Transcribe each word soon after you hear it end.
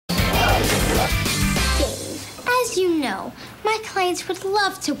you know, my clients would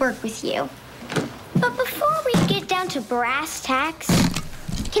love to work with you. But before we get down to brass tacks,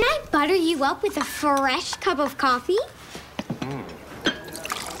 can I butter you up with a fresh cup of coffee?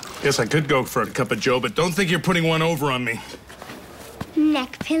 Guess I could go for a cup of joe, but don't think you're putting one over on me.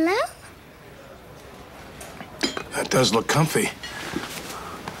 Neck pillow? That does look comfy.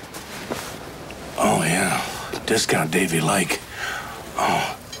 Oh, yeah. Discount Davy like.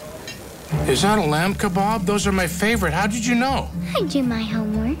 Oh. Is that a lamb kebab? Those are my favorite. How did you know? I do my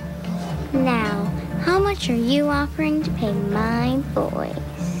homework. Now, how much are you offering to pay my boys?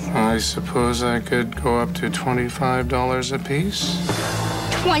 I suppose I could go up to $25 a piece.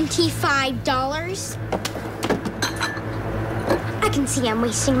 $25? I can see I'm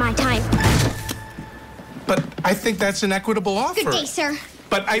wasting my time. But I think that's an equitable offer. Good day, sir.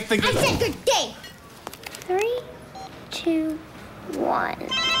 But I think... I said good day. 3, 2, 1.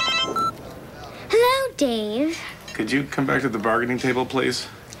 Hello, Dave. Could you come back to the bargaining table, please?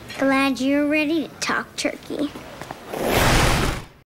 Glad you're ready to talk turkey.